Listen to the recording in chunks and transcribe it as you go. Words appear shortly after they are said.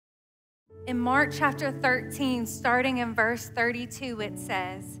In Mark chapter 13, starting in verse 32, it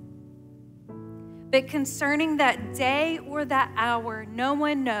says, "But concerning that day or that hour, no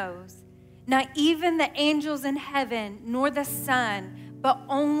one knows, not even the angels in heaven, nor the Son, but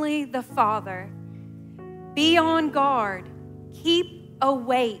only the Father. Be on guard, keep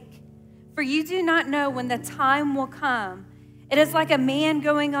awake, for you do not know when the time will come. It is like a man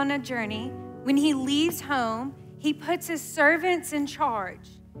going on a journey. When he leaves home, he puts his servants in charge,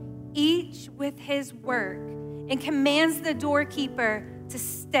 each with his work, and commands the doorkeeper to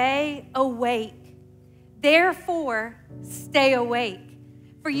stay awake. Therefore, stay awake,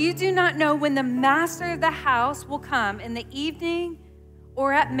 for you do not know when the master of the house will come, in the evening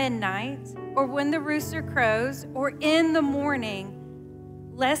or at midnight, or when the rooster crows, or in the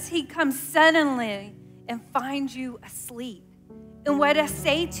morning, lest he come suddenly and find you asleep. And what I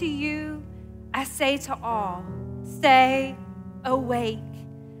say to you, I say to all, stay awake."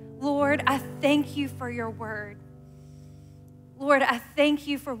 Lord, I thank you for your word. Lord, I thank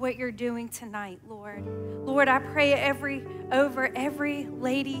you for what you're doing tonight, Lord. Lord, I pray over every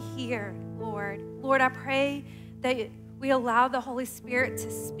lady here, Lord. Lord, I pray that we allow the Holy Spirit to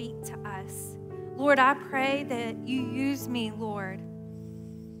speak to us. Lord, I pray that you use me, Lord.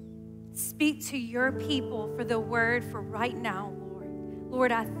 Speak to your people for the word for right now, Lord.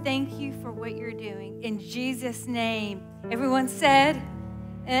 Lord, I thank you for what you're doing. In Jesus' name, everyone said,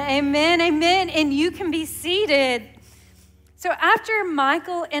 amen, amen, and you can be seated. So after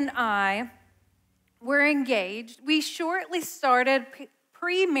Michael and I were engaged, we shortly started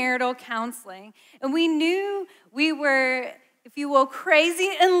premarital counseling, and we knew we were, if you will,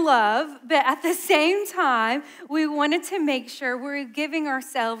 crazy in love, but at the same time, we wanted to make sure we were giving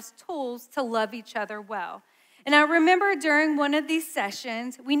ourselves tools to love each other well. And I remember during one of these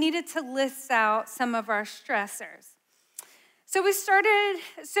sessions, we needed to list out some of our stressors. So we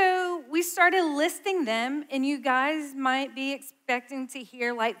started listing them, and you guys might be expecting to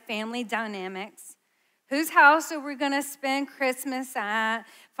hear like family dynamics. Whose house are we going to spend Christmas at?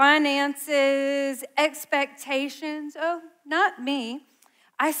 Finances, expectations. Oh, not me.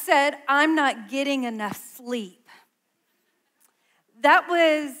 I said, I'm not getting enough sleep.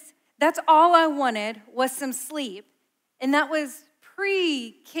 That's all I wanted was some sleep. And that was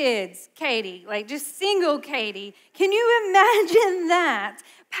pre-kids Katie, like just single Katie. Can you imagine that?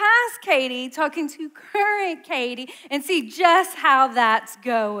 Past Katie talking to current Katie and see just how that's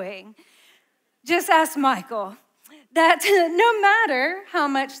going. Just ask Michael. That no matter how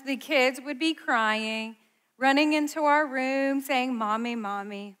much the kids would be crying, running into our room saying, "Mommy,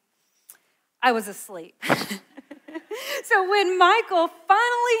 Mommy," I was asleep. So when Michael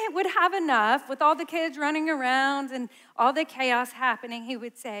finally would have enough with all the kids running around and all the chaos happening, he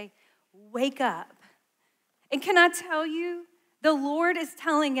would say, "Wake up." And can I tell you, the Lord is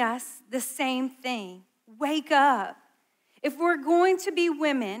telling us the same thing. Wake up. If we're going to be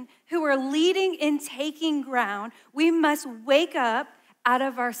women who are leading and taking ground, we must wake up out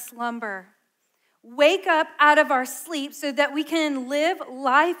of our slumber. Wake up out of our sleep so that we can live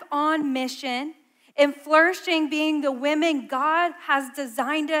life on mission and flourishing, being the women God has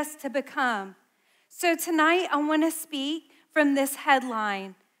designed us to become. So tonight, I want to speak from this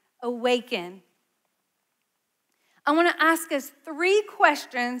headline, Awaken. I want to ask us 3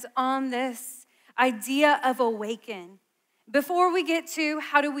 questions on this idea of awaken. Before we get to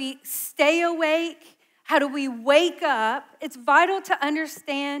how do we stay awake, how do we wake up, it's vital to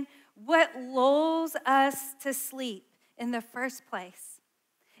understand what lulls us to sleep in the first place.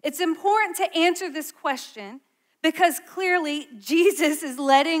 It's important to answer this question because clearly Jesus is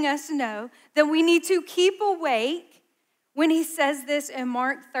letting us know that we need to keep awake when he says this in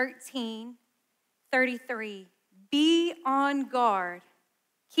Mark 13:33. Be on guard,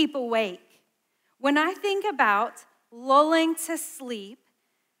 keep awake. When I think about lulling to sleep,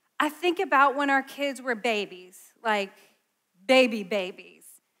 I think about when our kids were babies, like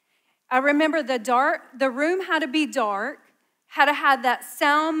babies. I remember the room had to be dark, had to have that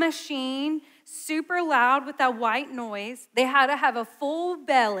sound machine super loud with that white noise. They had to have a full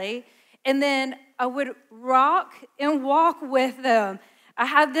belly, and then I would rock and walk with them. I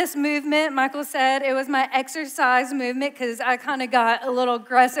had this movement. Michael said it was my exercise movement because I kind of got a little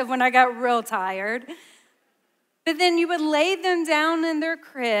aggressive when I got real tired. But then you would lay them down in their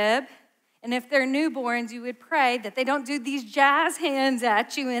crib, and if they're newborns, you would pray that they don't do these jazz hands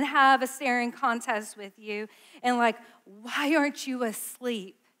at you and have a staring contest with you and like, why aren't you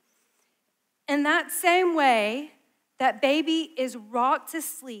asleep? In that same way, that baby is rocked to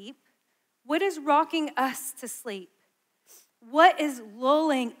sleep. What is rocking us to sleep? What is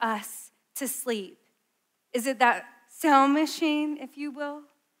lulling us to sleep? Is it that sound machine, if you will?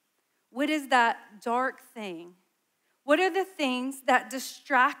 What is that dark thing? What are the things that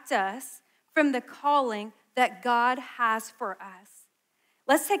distract us from the calling that God has for us?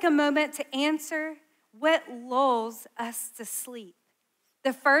 Let's take a moment to answer what lulls us to sleep.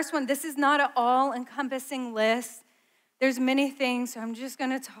 The first one, this is not an all-encompassing list. There's many things, so I'm just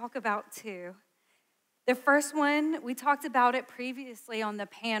going to talk about two. The first one, we talked about it previously on the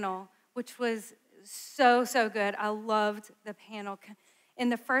panel, which was so good. I loved the panel.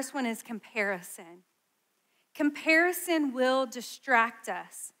 And the first one is comparison. Comparison will distract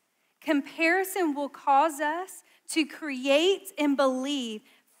us. Comparison will cause us to create and believe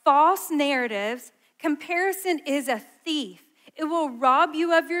false narratives. Comparison is a thief. It will rob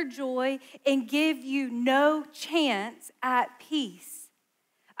you of your joy and give you no chance at peace.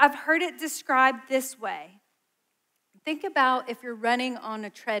 I've heard it described this way. Think about if you're running on a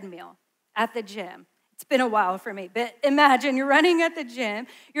treadmill at the gym. It's been a while for me, but imagine you're running at the gym.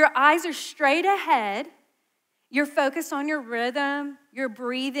 Your eyes are straight ahead. You're focused on your rhythm, your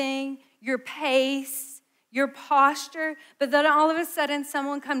breathing, your pace, your posture. But then all of a sudden,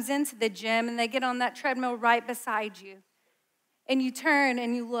 someone comes into the gym and they get on that treadmill right beside you. And you turn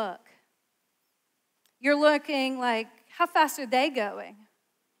and you look. You're looking like, how fast are they going?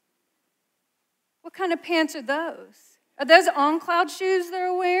 What kind of pants are those? Are those on-cloud shoes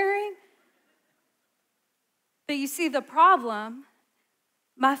they're wearing? But you see the problem,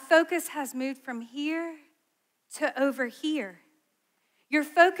 my focus has moved from here to over here. Your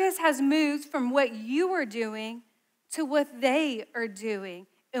focus has moved from what you are doing to what they are doing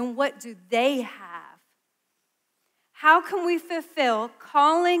and what do they have. How can we fulfill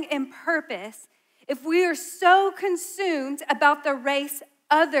calling and purpose if we are so consumed about the race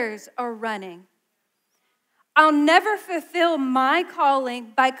others are running? I'll never fulfill my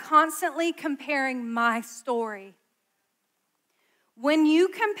calling by constantly comparing my story. When you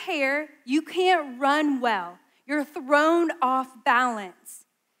compare, you can't run well. You're thrown off balance.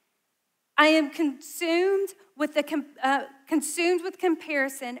 I am consumed with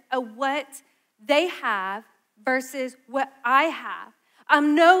comparison of what they have versus what I have.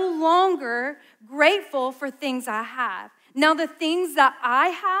 I'm no longer grateful for things I have. Now, the things that I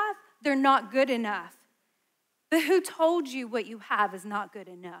have, they're not good enough. But who told you what you have is not good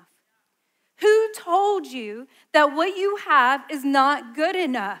enough? Who told you that what you have is not good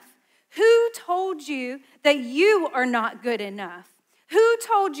enough? Who told you that you are not good enough? Who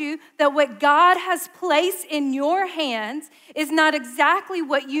told you that what God has placed in your hands is not exactly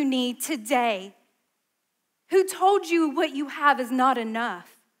what you need today? Who told you what you have is not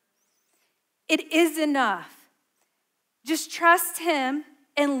enough? It is enough. Just trust Him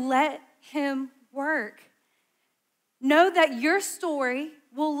and let Him work. Know that your story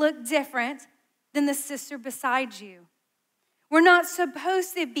will look different than the sister beside you. We're not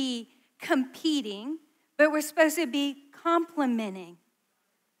supposed to be competing, but we're supposed to be complementing.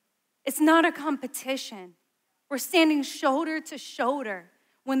 It's not a competition. We're standing shoulder to shoulder.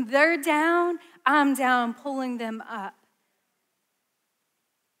 When they're down, I'm down, pulling them up.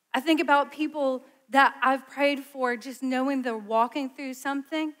 I think about people that I've prayed for, just knowing they're walking through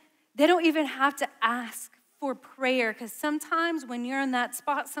something. They don't even have to ask for prayer, because sometimes when you're in that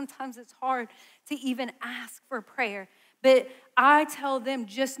spot, sometimes it's hard to even ask for prayer. But I tell them,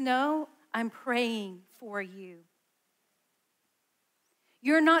 just know I'm praying for you.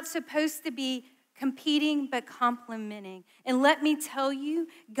 You're not supposed to be competing, but complementing. And let me tell you,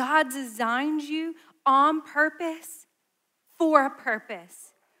 God designed you on purpose for a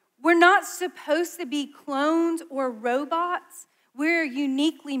purpose. We're not supposed to be clones or robots. We're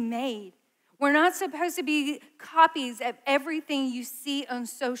uniquely made. We're not supposed to be copies of everything you see on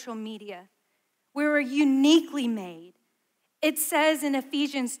social media. We're uniquely made. It says in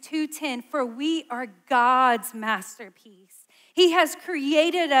Ephesians 2:10, for we are God's masterpiece. He has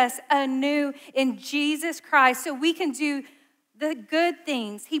created us anew in Jesus Christ so we can do the good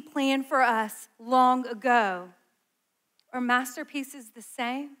things He planned for us long ago. Are masterpieces the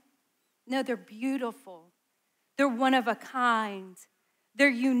same? No, they're beautiful. They're one of a kind. They're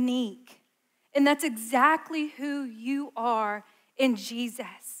unique. And that's exactly who you are in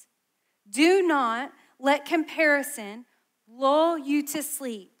Jesus. Do not let comparison lull you to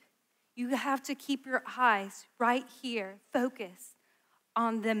sleep. You have to keep your eyes right here, focused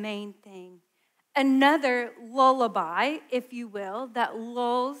on the main thing. Another lullaby, if you will, that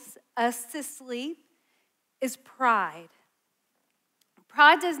lulls us to sleep is pride.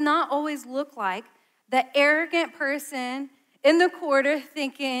 Pride does not always look like the arrogant person in the corner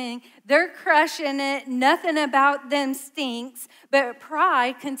thinking they're crushing it, nothing about them stinks, but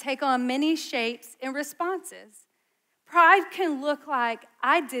pride can take on many shapes and responses. Pride can look like,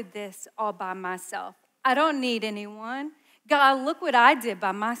 I did this all by myself. I don't need anyone. God, look what I did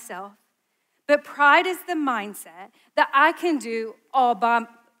by myself. But pride is the mindset that I can do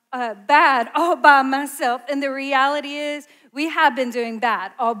bad all by myself. And the reality is we have been doing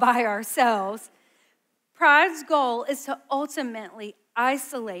bad all by ourselves. Pride's goal is to ultimately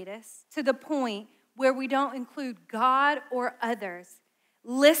isolate us to the point where we don't include God or others.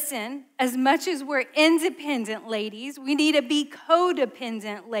 Listen, as much as we're independent ladies, we need to be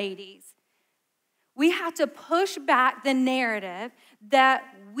codependent ladies. We have to push back the narrative that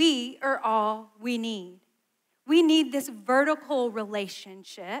we are all we need. We need this vertical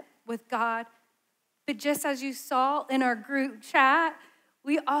relationship with God. But just as you saw in our group chat,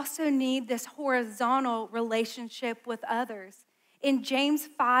 we also need this horizontal relationship with others. In James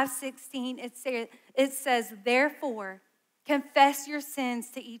 5:16, it says, therefore, confess your sins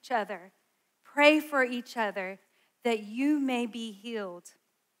to each other. Pray for each other that you may be healed.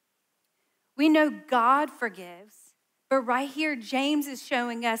 We know God forgives, but right here, James is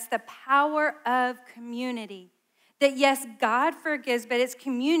showing us the power of community. That yes, God forgives, but it's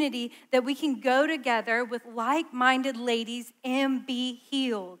community that we can go together with like-minded ladies and be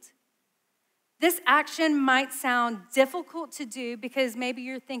healed. This action might sound difficult to do because maybe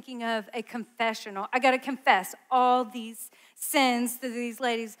you're thinking of a confessional. I got to confess all these sins to these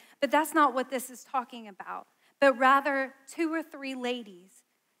ladies, but that's not what this is talking about. But rather, 2 or 3 ladies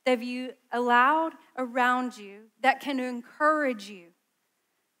that you allowed around you that can encourage you,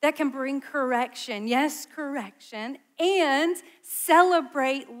 that can bring correction, yes, correction, and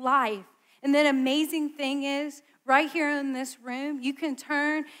celebrate life. And the amazing thing is, right here in this room, you can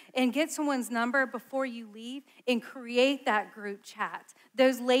turn and get someone's number before you leave and create that group chat.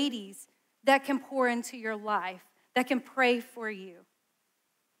 Those ladies that can pour into your life, that can pray for you.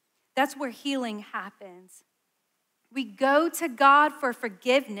 That's where healing happens. We go to God for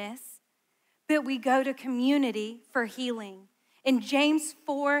forgiveness, but we go to community for healing. In James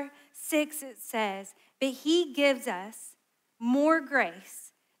 4:6, it says, but he gives us more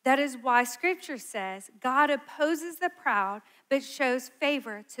grace. That is why Scripture says, God opposes the proud, but shows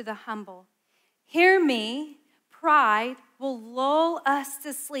favor to the humble. Hear me, pride will lull us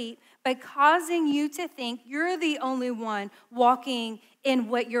to sleep by causing you to think you're the only one walking in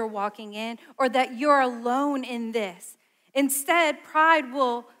what you're walking in, or that you're alone in this. Instead, pride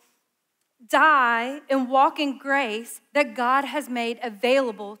will die and walk in grace that God has made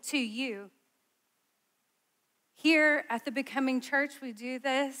available to you. Here at the Becoming Church, we do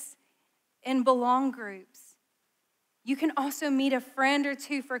this in belong groups. You can also meet a friend or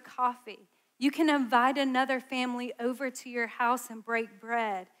two for coffee. You can invite another family over to your house and break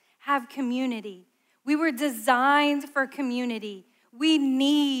bread. Have community. We were designed for community. We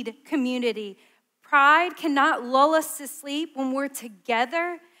need community. Pride cannot lull us to sleep when we're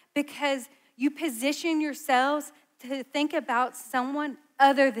together because you position yourselves to think about someone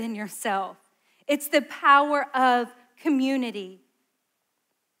other than yourself. It's the power of community.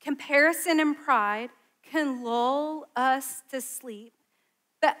 Comparison and pride can lull us to sleep,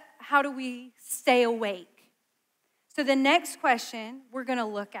 but how do we stay awake? So the next question we're going to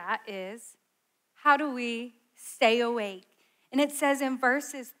look at is, how do we stay awake? And it says in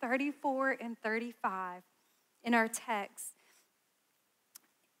verses 34 and 35 in our text,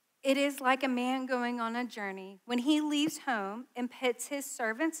 it is like a man going on a journey when he leaves home and puts his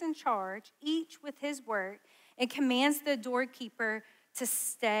servants in charge, each with his work, and commands the doorkeeper to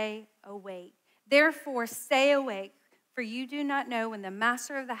stay awake. Therefore, stay awake, for you do not know when the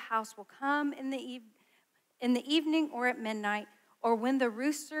master of the house will come in the evening or at midnight, or when the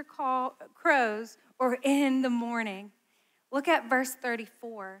rooster crows, or in the morning. Look at verse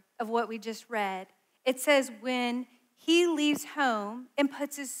 34 of what we just read. It says, when he leaves home and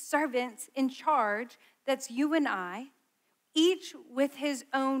puts his servants in charge, that's you and I, each with his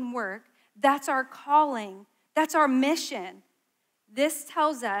own work. That's our calling. That's our mission. This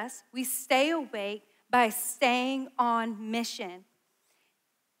tells us we stay awake by staying on mission.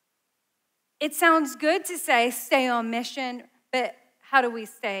 It sounds good to say stay on mission, but how do we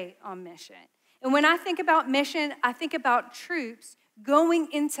stay on mission? And when I think about mission, I think about troops going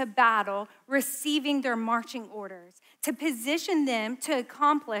into battle, receiving their marching orders to position them to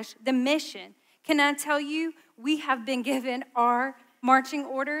accomplish the mission. Can I tell you, we have been given our marching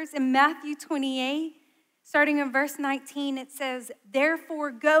orders. In Matthew 28, starting in verse 19, it says,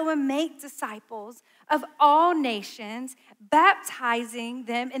 therefore go and make disciples of all nations, baptizing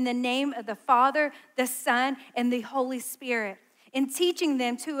them in the name of the Father, the Son, and the Holy Spirit, and teaching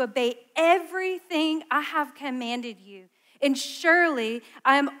them to obey everything I have commanded you. And surely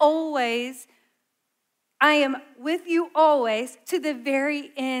I I am with you always to the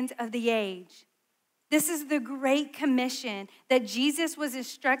very end of the age. This is the great commission that Jesus was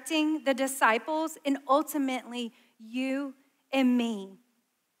instructing the disciples and ultimately you and me.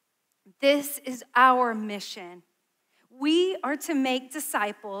 This is our mission. We are to make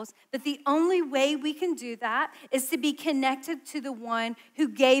disciples, but the only way we can do that is to be connected to the one who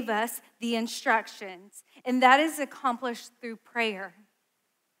gave us the instructions, and that is accomplished through prayer.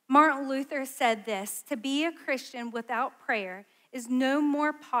 Martin Luther said this: to be a Christian without prayer is no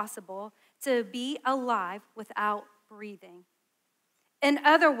more possible to be alive without breathing. In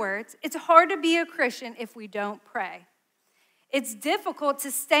other words, it's hard to be a Christian if we don't pray. It's difficult to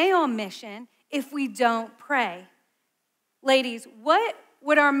stay on mission if we don't pray. Ladies, what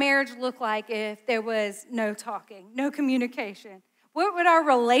would our marriage look like if there was no talking, no communication? What would our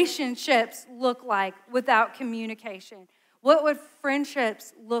relationships look like without communication? What would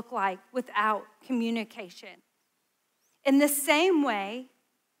friendships look like without communication? In the same way,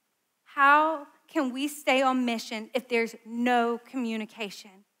 how can we stay on mission if there's no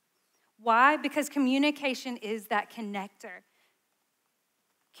communication? Why? Because communication is that connector.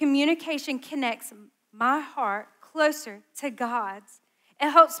 Communication connects my heart closer to God's. It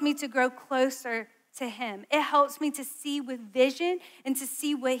helps me to grow closer to Him. It helps me to see with vision and to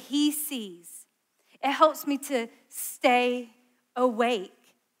see what He sees. It helps me to stay awake.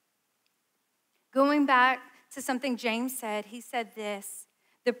 Going back to something James said, he said this: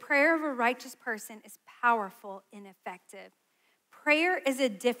 the prayer of a righteous person is powerful and effective. Prayer is a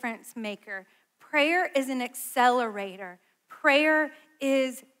difference maker. Prayer is an accelerator. Prayer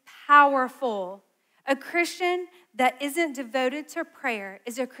is powerful. A Christian that isn't devoted to prayer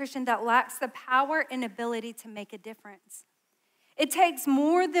is a Christian that lacks the power and ability to make a difference. It takes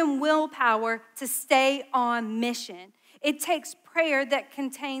more than willpower to stay on mission. It takes prayer that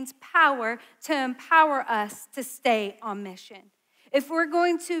contains power to empower us to stay on mission. If we're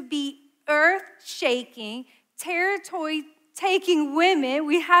going to be earth-shaking, territory-taking women,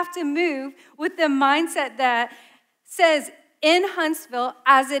 we have to move with the mindset that says, in Huntsville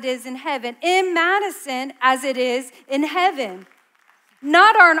as it is in heaven, in Madison as it is in heaven.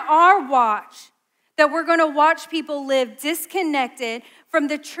 Not on our watch, that we're going to watch people live disconnected from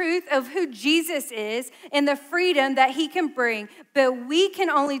the truth of who Jesus is and the freedom that He can bring. But we can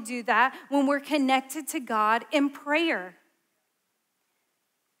only do that when we're connected to God in prayer.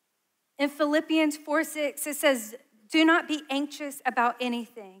 In Philippians 4:6, it says, do not be anxious about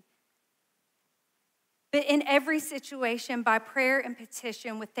anything, but in every situation, by prayer and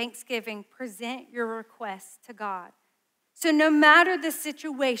petition with thanksgiving, present your requests to God. So no matter the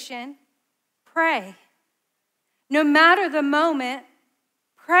situation, pray. No matter the moment,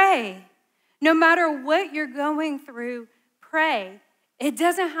 pray. No matter what you're going through, pray. It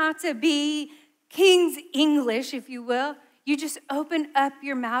doesn't have to be King's English, if you will. You just open up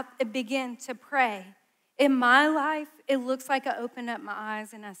your mouth and begin to pray. In my life, it looks like I open up my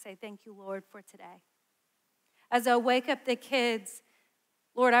eyes and I say, thank you, Lord, for today. As I wake up the kids,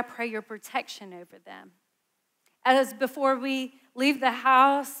 Lord, I pray your protection over them. As before we leave the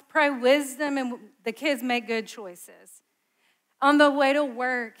house, pray wisdom and the kids make good choices. On the way to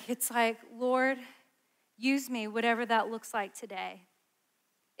work, it's like, Lord, use me, whatever that looks like today.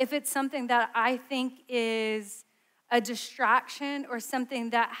 If it's something that I think is a distraction or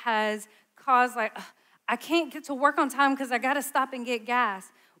something that has caused like, I can't get to work on time because I got to stop and get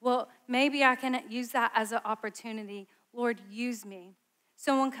gas. Well, maybe I can use that as an opportunity. Lord, use me.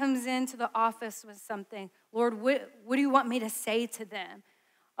 Someone comes into the office with something. Lord, what do you want me to say to them?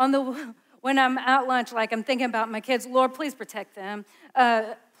 When I'm at lunch, like I'm thinking about my kids, Lord, please protect them.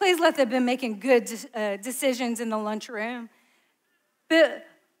 Please let them be making good decisions in the lunchroom. But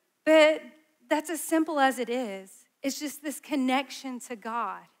that's as simple as it is. It's just this connection to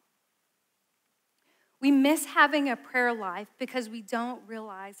God. We miss having a prayer life because we don't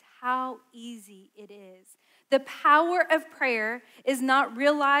realize how easy it is. The power of prayer is not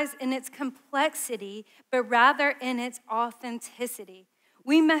realized in its complexity, but rather in its authenticity.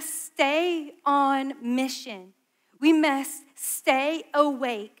 We must stay on mission. We must stay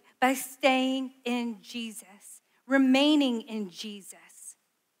awake by staying in Jesus, remaining in Jesus.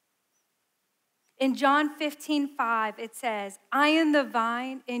 In John 15:5, it says, I am the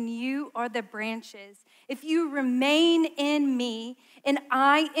vine and you are the branches. If you remain in me and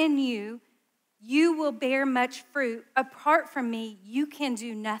I in you, you will bear much fruit. Apart from me, you can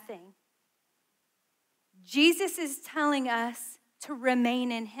do nothing. Jesus is telling us to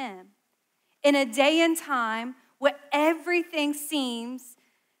remain in Him. In a day and time where everything seems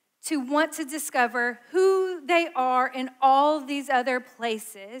to want to discover who who they are in all these other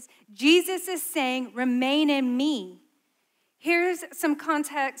places, Jesus is saying, remain in me. Here's some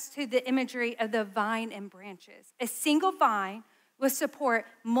context to the imagery of the vine and branches. A single vine will support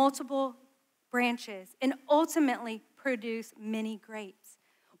multiple branches and ultimately produce many grapes.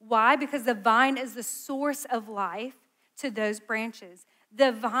 Why? Because the vine is the source of life to those branches.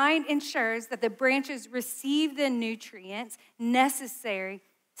 The vine ensures that the branches receive the nutrients necessary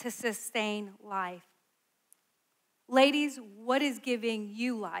to sustain life. Ladies, what is giving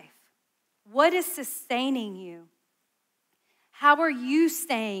you life? What is sustaining you? How are you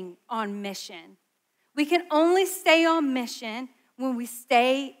staying on mission? We can only stay on mission when we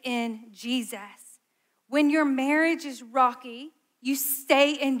stay in Jesus. When your marriage is rocky, you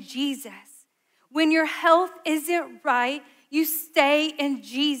stay in Jesus. When your health isn't right, you stay in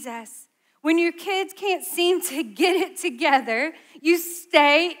Jesus. When your kids can't seem to get it together, you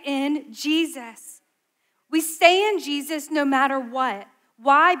stay in Jesus. We stay in Jesus no matter what.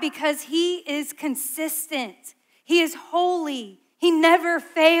 Why? Because he is consistent. He is holy. He never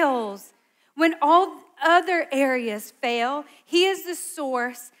fails. When all other areas fail, he is the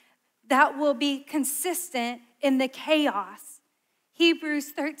source that will be consistent in the chaos.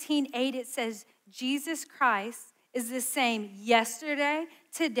 Hebrews 13:8, it says, Jesus Christ is the same yesterday,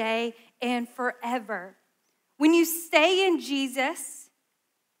 today, and forever. When you stay in Jesus,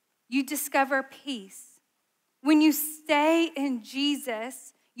 you discover peace. When you stay in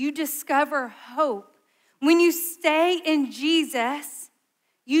Jesus, you discover hope. When you stay in Jesus,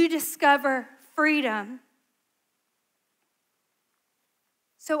 you discover freedom.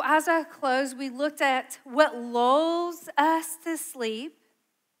 So as I close, we looked at what lulls us to sleep.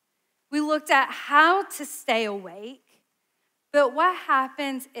 We looked at how to stay awake. But what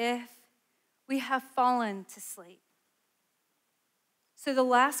happens if we have fallen to sleep? So the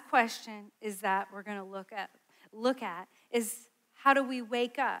last question is that we're going to look at is, how do we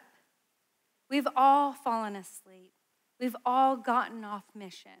wake up? We've all fallen asleep. We've all gotten off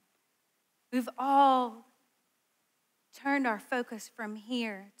mission. We've all turned our focus from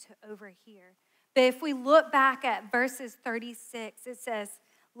here to over here. But if we look back at verses 36, it says,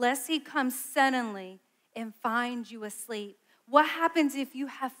 lest he comes suddenly and find you asleep. What happens if you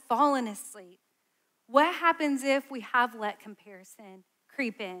have fallen asleep? What happens if we have let comparison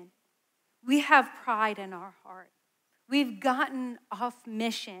creep in? We have pride in our heart. We've gotten off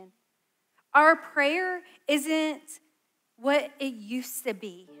mission. Our prayer isn't what it used to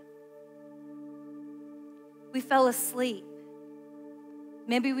be. We fell asleep.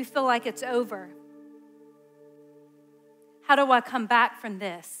 Maybe we feel like it's over. How do I come back from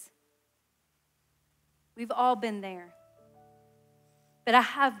this? We've all been there. But I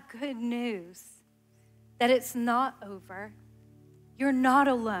have good news that it's not over. You're not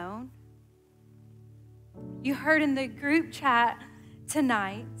alone. You heard in the group chat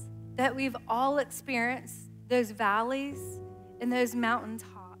tonight that we've all experienced those valleys and those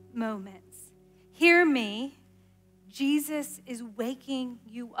mountaintop moments. Hear me. Jesus is waking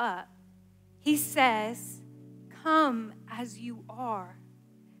you up. He says, come as you are.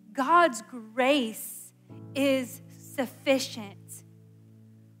 God's grace is sufficient.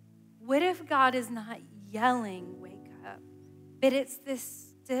 What if God is not yelling, wake up, but it's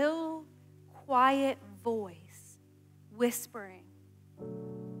this still, quiet voice whispering,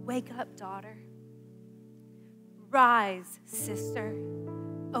 wake up, daughter. Rise, sister.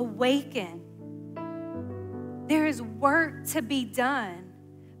 Awaken. There is work to be done.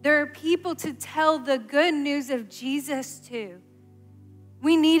 There are people to tell the good news of Jesus to.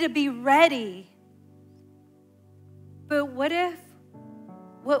 We need to be ready. But what if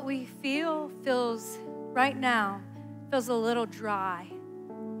what we feels right now feels a little dry?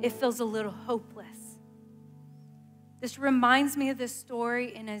 It feels a little hopeless. This reminds me of the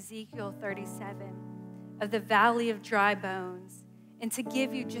story in Ezekiel 37 of the valley of dry bones. And to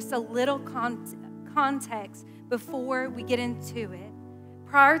give you just a little context before we get into it,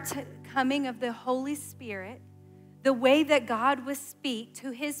 prior to coming of the Holy Spirit, the way that God would speak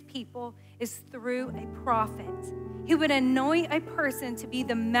to his people is through a prophet. He would anoint a person to be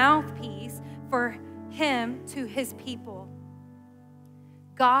the mouthpiece for him to his people.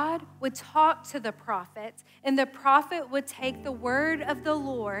 God would talk to the prophet, and the prophet would take the word of the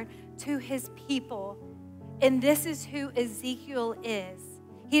Lord to his people. And this is who Ezekiel is.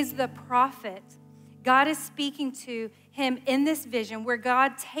 He's the prophet. God is speaking to him in this vision where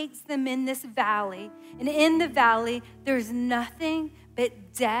God takes them in this valley. And in the valley, there's nothing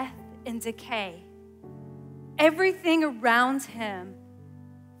but death and decay. Everything around him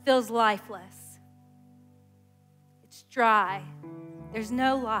feels lifeless. It's dry. There's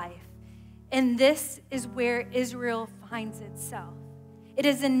no life. And this is where Israel finds itself. It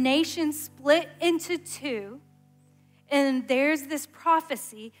is a nation split into two. And there's this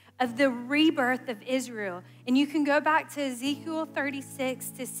prophecy of the rebirth of Israel. And you can go back to Ezekiel 36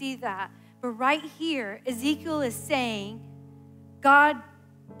 to see that. But right here, Ezekiel is saying, God,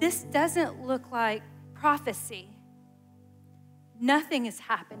 this doesn't look like prophecy. Nothing is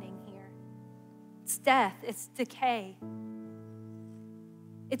happening here. It's death, it's decay.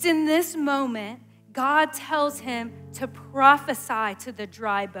 It's in this moment, God tells him to prophesy to the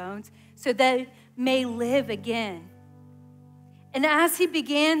dry bones so they may live again. And as he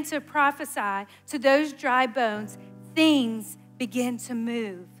began to prophesy to those dry bones, things began to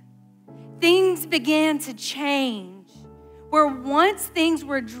move. Things began to change. Where once things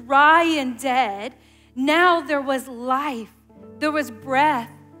were dry and dead, now there was life, there was breath,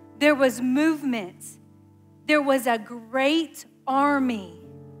 there was movement. There was a great army.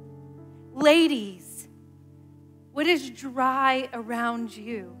 Ladies, what is dry around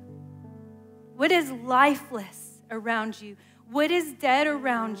you? What is lifeless around you? What is dead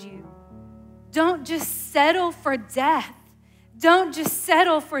around you? Don't just settle for death. Don't just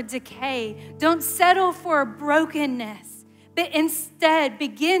settle for decay. Don't settle for brokenness, but instead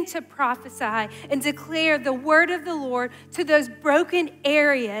begin to prophesy and declare the word of the Lord to those broken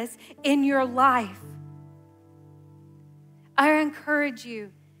areas in your life. I encourage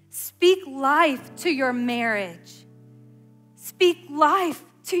you, speak life to your marriage. Speak life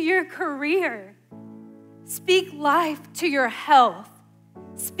to your career. Speak life to your health.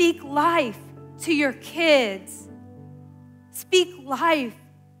 Speak life to your kids. Speak life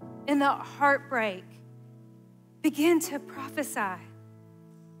in the heartbreak. Begin to prophesy.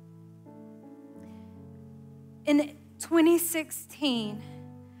 In 2016,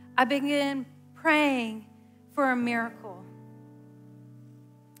 I began praying for a miracle.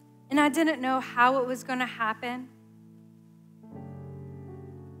 And I didn't know how it was going to happen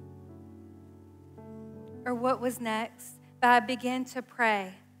or what was next, but I began to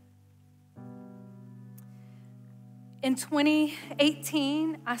pray. In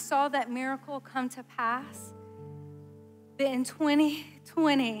 2018, I saw that miracle come to pass. But in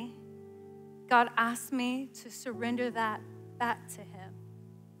 2020, God asked me to surrender that back to him.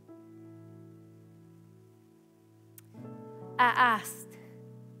 I asked,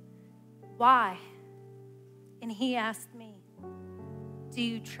 why? And he asked me, do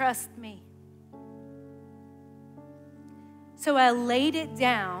you trust me? So I laid it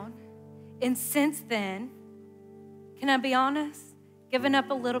down, and since then, can I be honest? Given up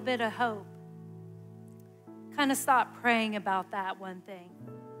a little bit of hope. Kind of stopped praying about that one thing.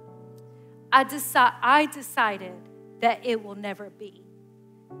 I decided that it will never be.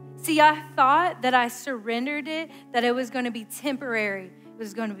 See, I thought that I surrendered it, that it was going to be temporary. It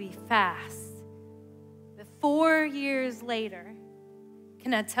was going to be fast. But 4 years later,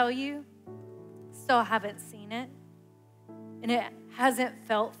 can I tell you, still haven't seen it. And it hasn't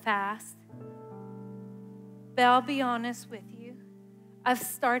felt fast. But I'll be honest with you, I've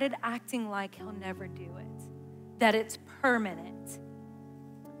started acting like he'll never do it, that it's permanent.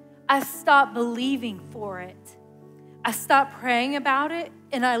 I stopped believing for it. I stopped praying about it,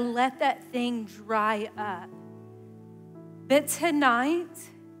 and I let that thing dry up. But tonight,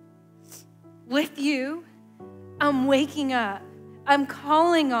 with you, I'm waking up. I'm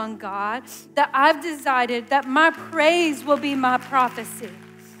calling on God that I've decided that my praise will be my prophecy.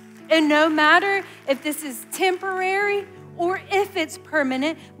 And no matter if this is temporary or if it's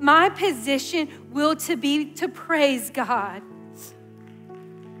permanent, my position will be to praise God.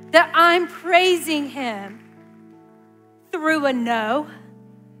 That I'm praising him through a no,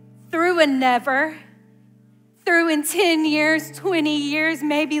 through a never, through in 10 years, 20 years,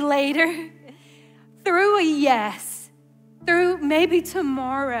 maybe later, through a yes, through maybe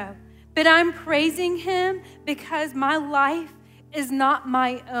tomorrow. But I'm praising him because my life is not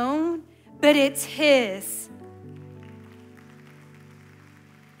my own, but it's his.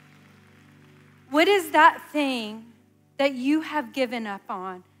 What is that thing that you have given up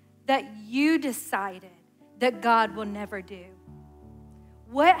on, that you decided that God will never do?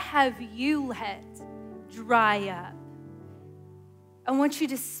 What have you let dry up? I want you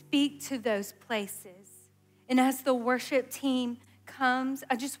to speak to those places. And as the worship team comes,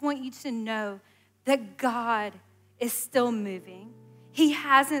 I just want you to know that God is still moving. He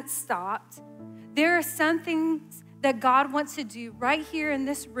hasn't stopped. There are some things that God wants to do right here in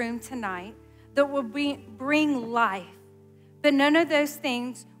this room tonight that will bring life. But none of those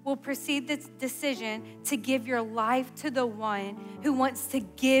things will precede this decision to give your life to the one who wants to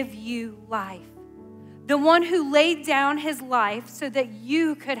give you life. The one who laid down his life so that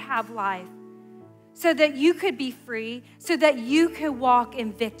you could have life. so that you could be free, so that you could walk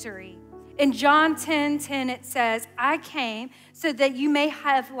in victory. In John 10:10, it says, I came so that you may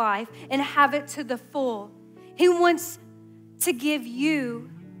have life and have it to the full. He wants to give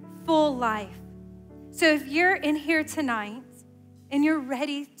you full life. So if you're in here tonight and you're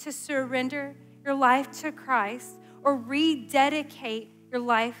ready to surrender your life to Christ or rededicate your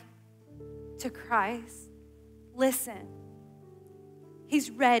life to Christ, listen, he's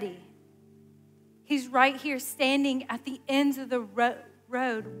ready. He's right here standing at the ends of the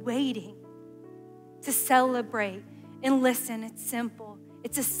road waiting to celebrate. And listen, it's simple.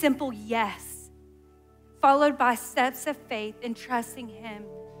 It's a simple yes, followed by steps of faith and trusting him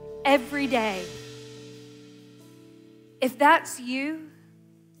every day. If that's you,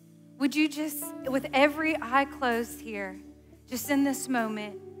 would you just, with every eye closed here, just in this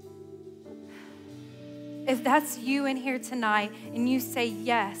moment, if that's you in here tonight and you say,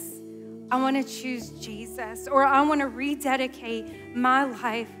 yes, I want to choose Jesus, or I want to rededicate my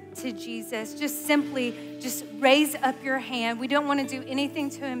life to Jesus, just simply just raise up your hand. We don't want to do anything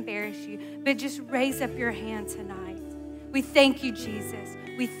to embarrass you, but just raise up your hand tonight. We thank you, Jesus.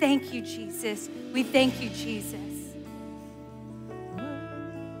 We thank you, Jesus. We thank you, Jesus.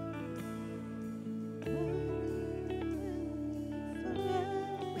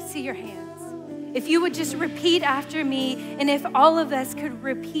 We see your hands. If you would just repeat after me, and if all of us could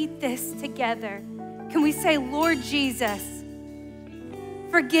repeat this together, can we say, Lord Jesus,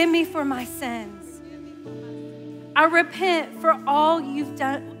 forgive me for my sins. I repent for all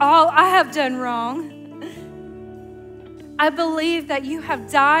I have done wrong. I believe that you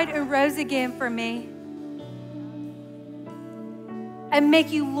have died and rose again for me. And make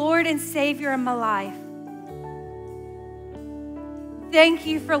you Lord and Savior of my life. Thank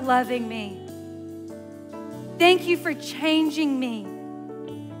you for loving me. Thank you for changing me.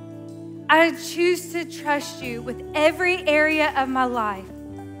 I choose to trust you with every area of my life.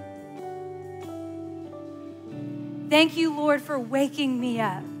 Thank you, Lord, for waking me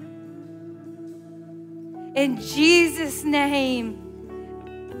up. In Jesus' name,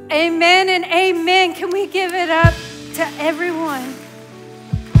 amen and amen. Can we give it up to everyone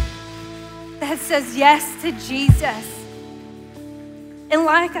that says yes to Jesus? And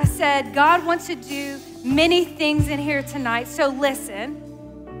like I said, God wants to do many things in here tonight. So listen,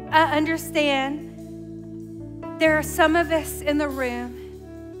 I understand there are some of us in the room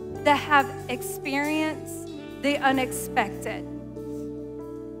that have experienced the unexpected,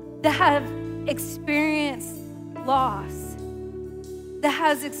 that have experienced loss, that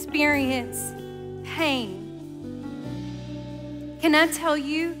has experienced pain. Can I tell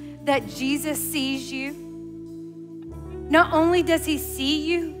you that Jesus sees you? Not only does he see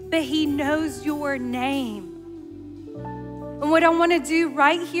you, but he knows your name. And what I want to do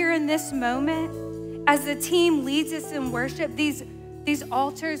right here in this moment, as the team leads us in worship, these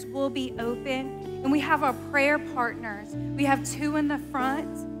altars will be open. And we have our prayer partners. We have 2 in the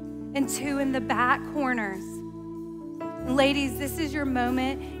front and 2 in the back corners. And ladies, this is your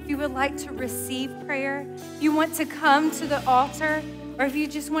moment. If you would like to receive prayer, if you want to come to the altar, or if you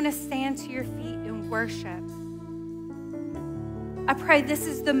just want to stand to your feet and worship, I pray this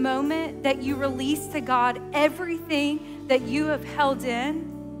is the moment that you release to God everything that you have held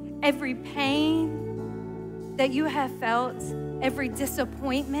in, every pain that you have felt, every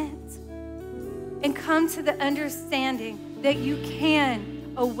disappointment, and come to the understanding that you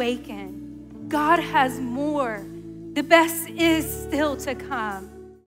can awaken. God has more. The best is still to come.